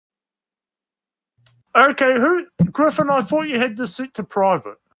Okay, Griffin, I thought you had this set to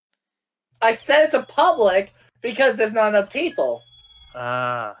private. I set it to public because there's not enough people.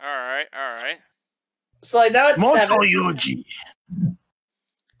 Ah. Alright. So like now it's 7. Yoji.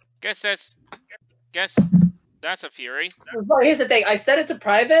 Guess that's a Fury. Well, here's the thing. I set it to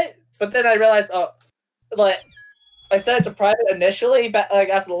private, but then I realized, I set it to private initially, but like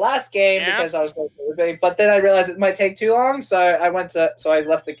after the last game because I was like, but then I realized it might take too long, so I left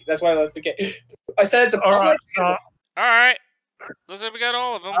the. That's why I left the game. I set it to public. All right. Looks like we got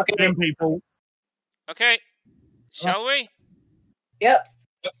all of them. Okay, people. Okay. Shall we? Yep.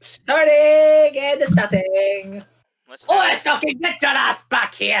 Starting. Let's fucking get your ass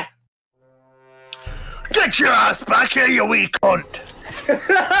back here. Get your ass back here, you wee cunt!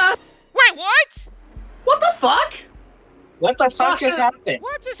 Wait, what? What the fuck? What the fuck just happened?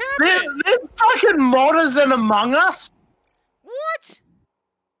 What just happened? There's fucking modders in Among Us. What?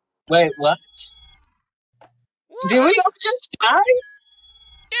 Wait, what? Did we all just die?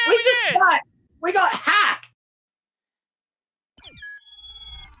 Yeah, we just got. We got hacked.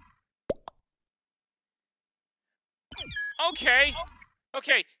 Okay,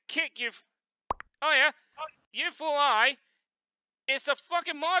 Kick, oh yeah, you fool eye. It's a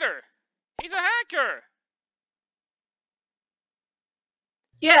fucking modder. He's a hacker.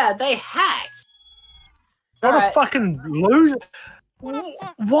 Yeah, they hacked. What a fucking loser.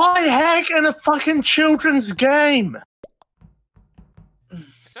 Why hack in a fucking children's game?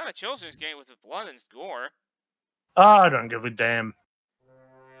 It's not a children's game with blood and gore. I don't give a damn.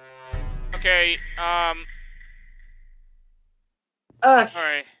 Okay,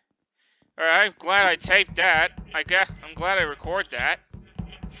 Alright, I'm glad I taped that. I'm glad I recorded that.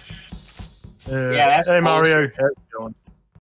 Yeah, that's hey Mario, bullshit. how's it going?